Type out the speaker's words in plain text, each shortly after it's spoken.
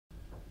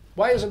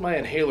Why isn't my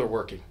inhaler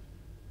working?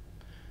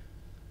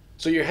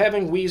 So you're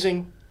having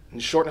wheezing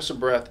and shortness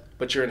of breath,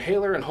 but your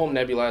inhaler and home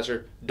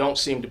nebulizer don't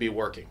seem to be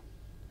working.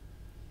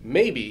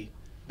 Maybe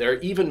they're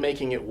even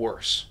making it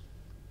worse.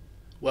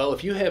 Well,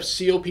 if you have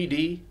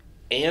COPD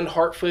and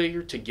heart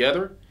failure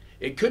together,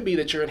 it could be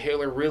that your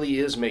inhaler really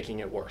is making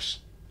it worse.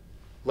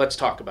 Let's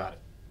talk about it.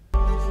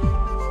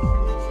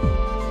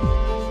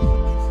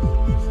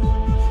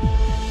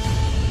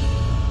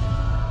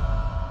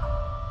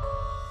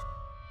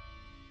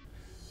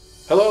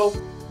 Hello,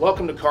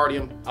 welcome to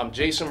Cardium. I'm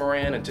Jason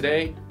Moran, and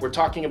today we're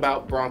talking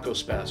about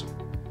bronchospasm.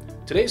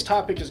 Today's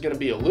topic is going to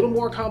be a little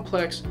more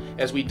complex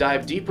as we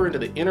dive deeper into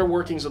the inner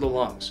workings of the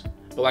lungs.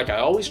 But like I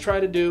always try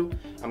to do,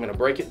 I'm going to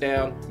break it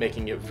down,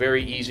 making it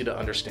very easy to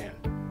understand.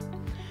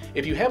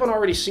 If you haven't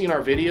already seen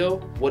our video,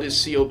 What is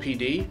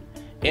COPD?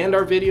 And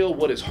our video,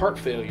 What is heart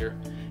failure?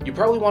 You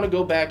probably want to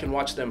go back and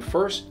watch them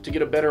first to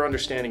get a better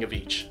understanding of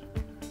each.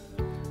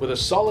 With a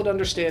solid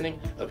understanding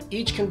of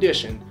each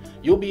condition,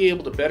 you'll be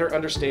able to better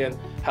understand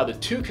how the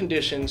two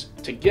conditions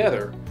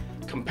together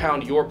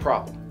compound your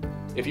problem.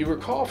 If you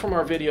recall from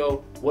our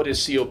video, What is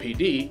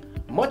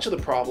COPD? Much of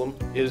the problem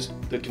is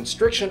the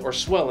constriction or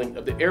swelling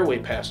of the airway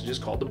passages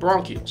called the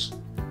bronchioles.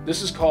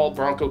 This is called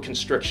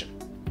bronchoconstriction.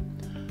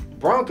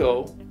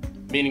 Broncho,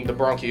 meaning the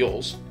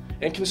bronchioles,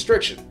 and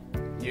constriction,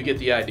 you get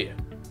the idea.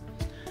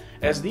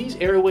 As these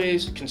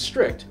airways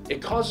constrict,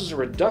 it causes a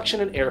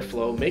reduction in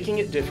airflow, making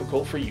it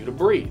difficult for you to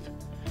breathe.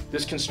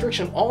 This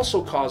constriction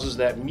also causes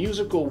that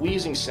musical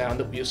wheezing sound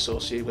that we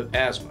associate with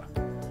asthma.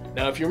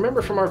 Now, if you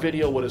remember from our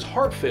video, What is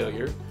heart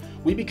failure?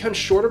 We become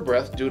short of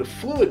breath due to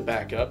fluid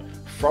backup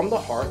from the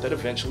heart that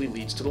eventually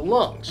leads to the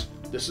lungs.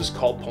 This is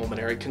called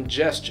pulmonary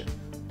congestion.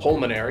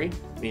 Pulmonary,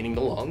 meaning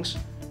the lungs,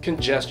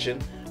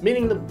 congestion,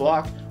 meaning the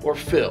block or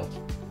fill.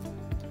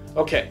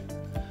 Okay.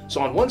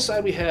 So on one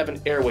side we have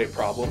an airway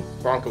problem,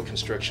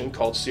 bronchoconstriction,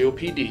 called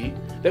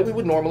COPD, that we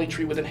would normally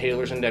treat with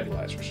inhalers and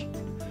nebulizers.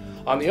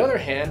 On the other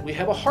hand, we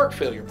have a heart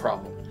failure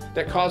problem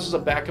that causes a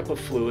backup of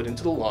fluid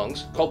into the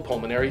lungs called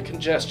pulmonary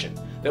congestion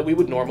that we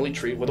would normally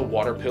treat with a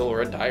water pill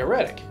or a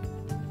diuretic.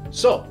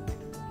 So,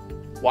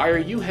 why are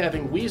you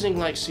having wheezing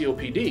like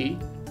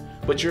COPD,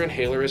 but your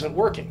inhaler isn't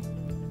working?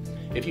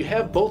 If you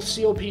have both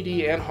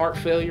COPD and heart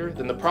failure,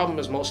 then the problem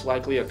is most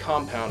likely a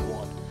compound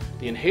one.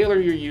 The inhaler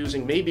you're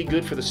using may be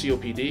good for the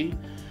COPD,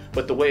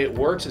 but the way it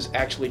works is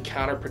actually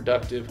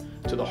counterproductive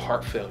to the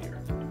heart failure.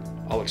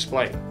 I'll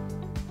explain.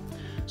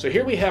 So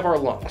here we have our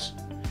lungs,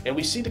 and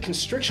we see the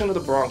constriction of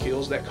the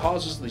bronchioles that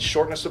causes the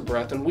shortness of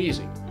breath and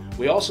wheezing.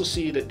 We also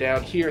see that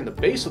down here in the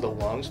base of the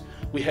lungs,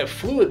 we have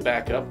fluid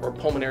backup or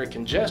pulmonary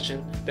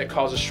congestion that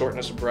causes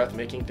shortness of breath,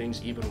 making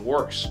things even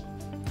worse.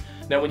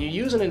 Now, when you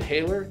use an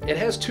inhaler, it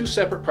has two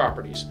separate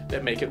properties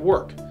that make it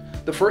work.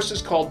 The first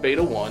is called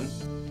beta 1.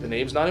 The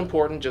name's not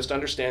important, just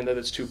understand that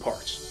it's two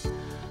parts.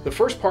 The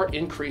first part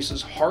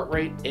increases heart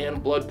rate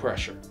and blood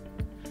pressure.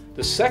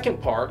 The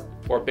second part,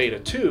 or beta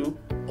 2,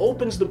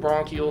 opens the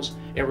bronchioles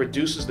and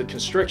reduces the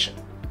constriction.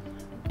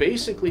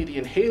 Basically, the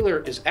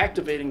inhaler is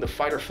activating the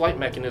fight or flight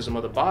mechanism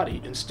of the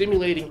body and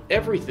stimulating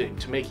everything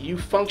to make you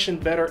function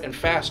better and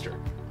faster.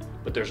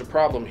 But there's a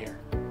problem here.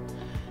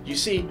 You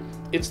see,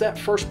 it's that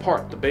first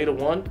part, the beta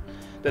 1,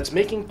 that's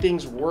making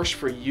things worse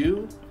for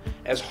you.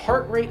 As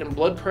heart rate and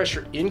blood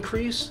pressure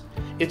increase,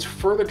 it's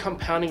further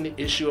compounding the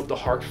issue of the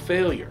heart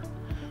failure.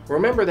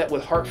 Remember that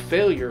with heart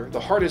failure, the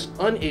heart is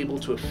unable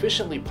to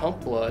efficiently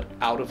pump blood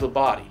out of the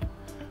body.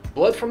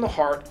 Blood from the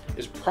heart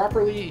is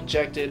properly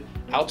ejected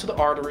out to the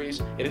arteries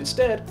and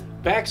instead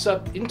backs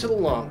up into the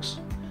lungs.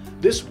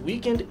 This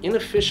weakened,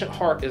 inefficient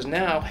heart is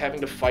now having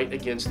to fight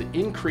against the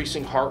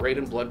increasing heart rate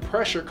and blood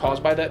pressure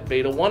caused by that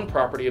beta 1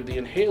 property of the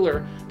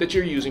inhaler that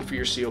you're using for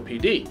your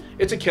COPD.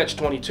 It's a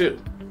catch-22.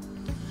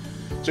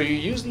 So you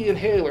use the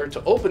inhaler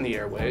to open the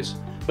airways,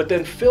 but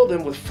then fill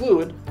them with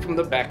fluid from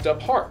the backed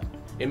up heart.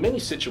 In many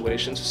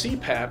situations,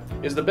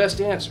 CPAP is the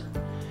best answer,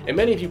 and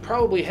many of you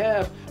probably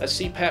have a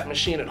CPAP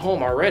machine at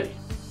home already.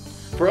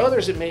 For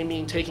others, it may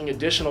mean taking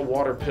additional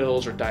water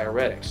pills or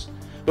diuretics,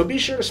 but be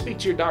sure to speak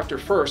to your doctor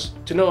first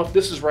to know if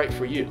this is right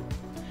for you.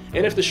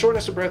 And if the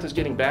shortness of breath is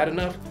getting bad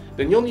enough,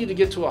 then you'll need to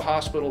get to a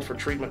hospital for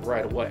treatment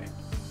right away.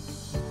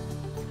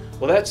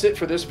 Well, that's it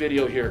for this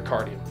video here at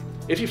Cardium.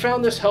 If you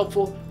found this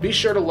helpful, be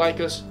sure to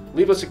like us,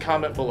 leave us a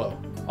comment below.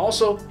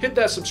 Also, hit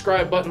that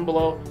subscribe button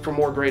below for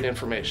more great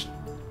information.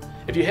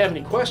 If you have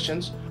any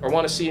questions or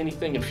want to see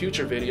anything in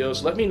future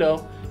videos, let me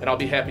know and I'll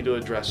be happy to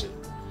address it.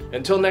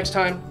 Until next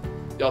time,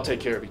 y'all take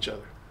care of each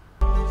other.